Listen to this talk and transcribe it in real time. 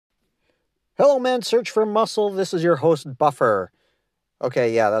Hello, men, search for muscle. This is your host, Buffer.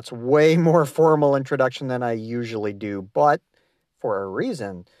 Okay, yeah, that's way more formal introduction than I usually do, but for a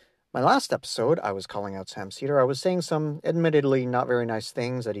reason. My last episode, I was calling out Sam Seder. I was saying some admittedly not very nice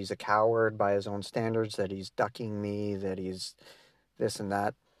things, that he's a coward by his own standards, that he's ducking me, that he's this and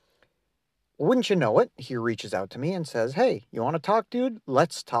that. Wouldn't you know it, he reaches out to me and says, "Hey, you want to talk, dude?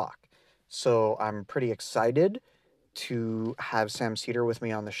 Let's talk." So I'm pretty excited to have Sam Seder with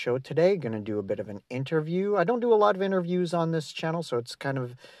me on the show today. Going to do a bit of an interview. I don't do a lot of interviews on this channel, so it's kind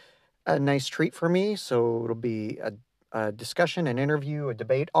of a nice treat for me. So it'll be a discussion, an interview, a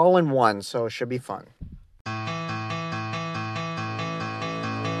debate, all in one. So it should be fun.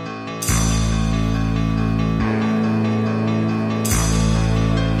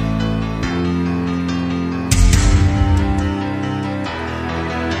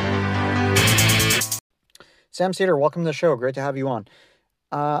 Sam Seder, welcome to the show. Great to have you on.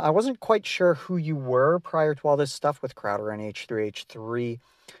 I wasn't quite sure who you were prior to all this stuff with Crowder and H3H3.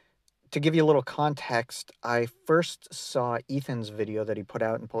 To give you a little context, I first saw Ethan's video that he put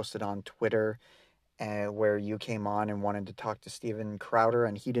out and posted on Twitter, where you came on and wanted to talk to Steven Crowder,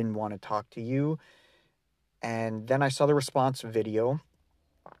 and he didn't want to talk to you. And then I saw the response video,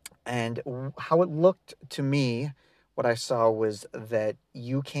 and how it looked to me, what I saw was that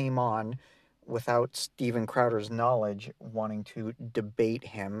you came on without Steven Crowder's knowledge, wanting to debate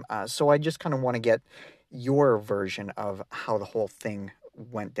him. So I just kind of want to get your version of how the whole thing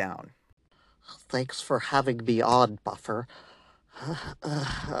went down. Thanks for having me on, Buffer.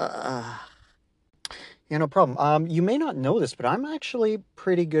 Yeah, no problem. You may not know this, but I'm actually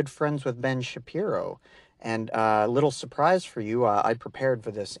pretty good friends with Ben Shapiro. And a little surprise for you, I prepared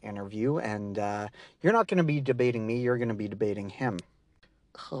for this interview, and you're not going to be debating me, you're going to be debating him.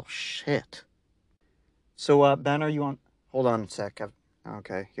 Oh, shit. So, Ben, are you on? Hold on a sec.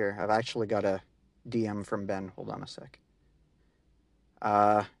 Okay, here. I've actually got a DM from Ben. Hold on a sec.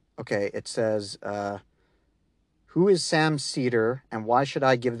 Okay, it says, who is Sam Seder, and why should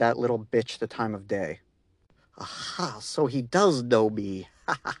I give that little bitch the time of day? Aha, so he does know me.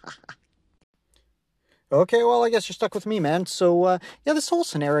 Okay, well, I guess you're stuck with me, man. So, yeah, this whole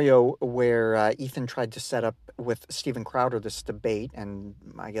scenario where Ethan tried to set up with Steven Crowder this debate, and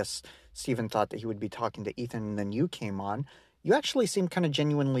I guess Steven thought that he would be talking to Ethan, and then you came on. You actually seemed kind of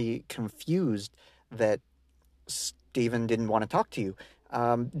genuinely confused that Steven didn't want to talk to you.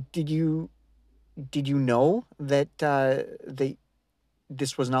 Did you know that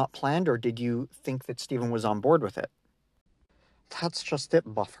this was not planned, or did you think that Steven was on board with it? That's just it,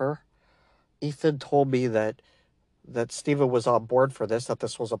 Buffer. Ethan told me that Steven was on board for this, that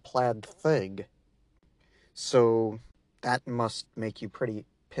this was a planned thing. So that must make you pretty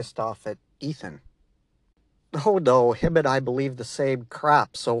pissed off at Ethan. Oh no, him and I believe the same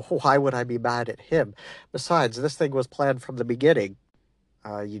crap, so why would I be mad at him? Besides, this thing was planned from the beginning.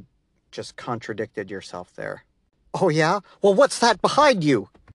 You just contradicted yourself there. Oh yeah? Well, what's that behind you?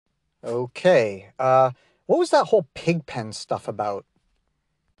 Okay, what was that whole Pigpen stuff about?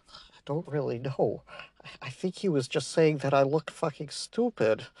 I don't really know. I think he was just saying that I look fucking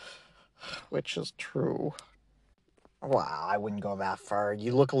stupid. Which is true. Well, I wouldn't go that far.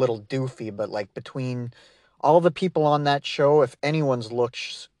 You look a little doofy, but like between all the people on that show, if anyone's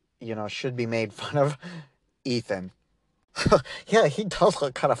looks, should be made fun of, Ethan. Yeah, he does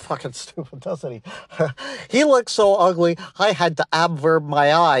look kind of fucking stupid, doesn't he? He looks so ugly, I had to adverb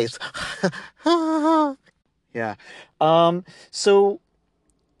my eyes. Yeah. So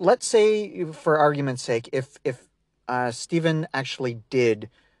let's say, for argument's sake, if Steven actually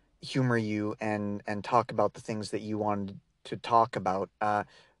did humor you and talk about the things that you wanted to talk about,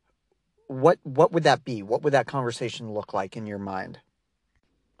 what would that be? What would that conversation look like in your mind?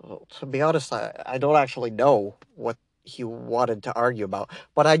 Well, to be honest, I don't actually know what he wanted to argue about,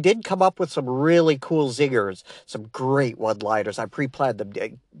 but I did come up with some really cool zingers, some great one-liners. I pre-planned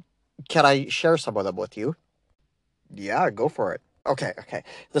them. Can I share some of them with you? Yeah, go for it. Okay.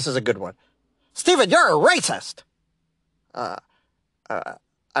 This is a good one. Steven, you're a racist! Uh,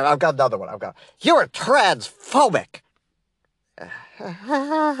 I've got another one. You're transphobic!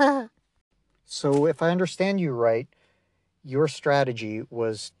 So, if I understand you right, your strategy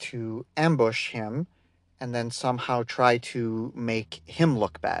was to ambush him and then somehow try to make him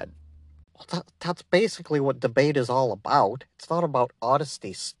look bad. Well, that's basically what debate is all about. It's not about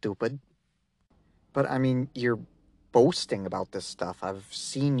honesty, stupid. But, I mean, you're boasting about this stuff. I've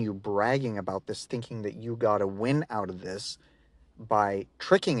seen you bragging about this, thinking that you got a win out of this by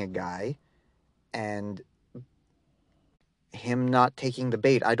tricking a guy and him not taking the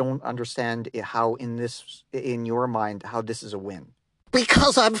bait. I don't understand how in your mind, how this is a win.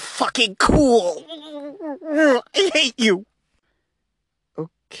 Because I'm fucking cool. I hate you.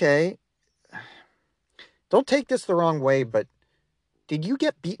 Okay. Don't take this the wrong way, but did you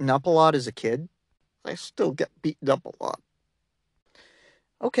get beaten up a lot as a kid? I still get beaten up a lot.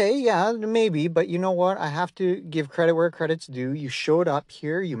 Okay, yeah, maybe, but you know what? I have to give credit where credit's due. You showed up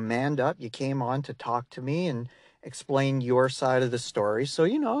here, you manned up, you came on to talk to me and explain your side of the story. So,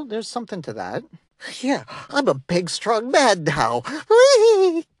 there's something to that. Yeah, I'm a big, strong man now.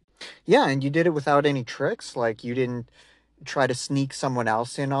 Yeah, and you did it without any tricks? Like, you didn't try to sneak someone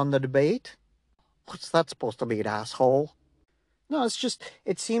else in on the debate? What's that supposed to mean, asshole? No, it's just,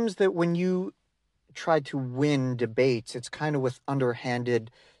 it seems that when you try to win debates, it's kind of with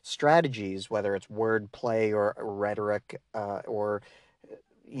underhanded strategies, whether it's wordplay or rhetoric, or,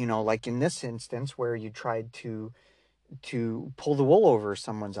 like in this instance where you tried to pull the wool over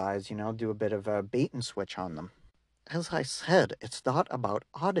someone's eyes, do a bit of a bait and switch on them. As I said, it's not about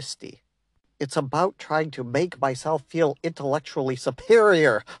honesty. It's about trying to make myself feel intellectually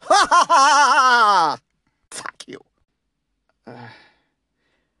superior. Ha ha ha! Fuck you.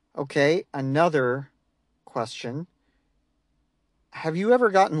 Okay, another question. Have you ever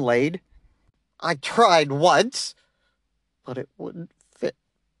gotten laid? I tried once, but it wouldn't fit.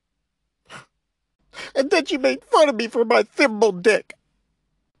 And then she made fun of me for my thimble dick.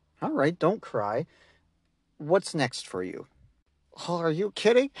 All right, don't cry. What's next for you? Oh, are you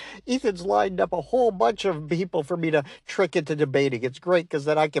kidding? Ethan's lined up a whole bunch of people for me to trick into debating. It's great because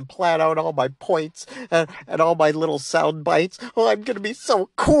then I can plan out all my points and all my little sound bites. Oh, I'm going to be so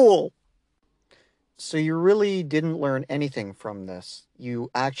cool. So you really didn't learn anything from this. You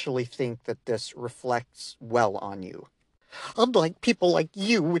actually think that this reflects well on you. Unlike people like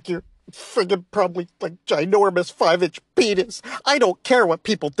you with your friggin' probably like ginormous 5-inch penis, I don't care what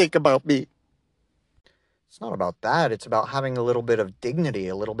people think about me. It's not about that. It's about having a little bit of dignity,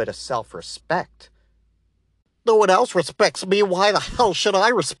 a little bit of self-respect. No one else respects me. Why the hell should I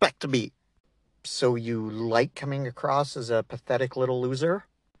respect me? So you like coming across as a pathetic little loser?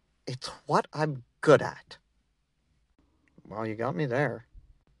 It's what I'm good at. Well, you got me there.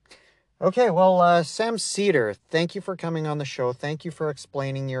 Okay, well, Sam Cedar, thank you for coming on the show. Thank you for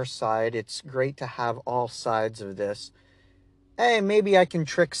explaining your side. It's great to have all sides of this. Hey, maybe I can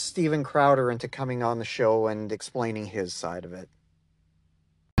trick Steven Crowder into coming on the show and explaining his side of it.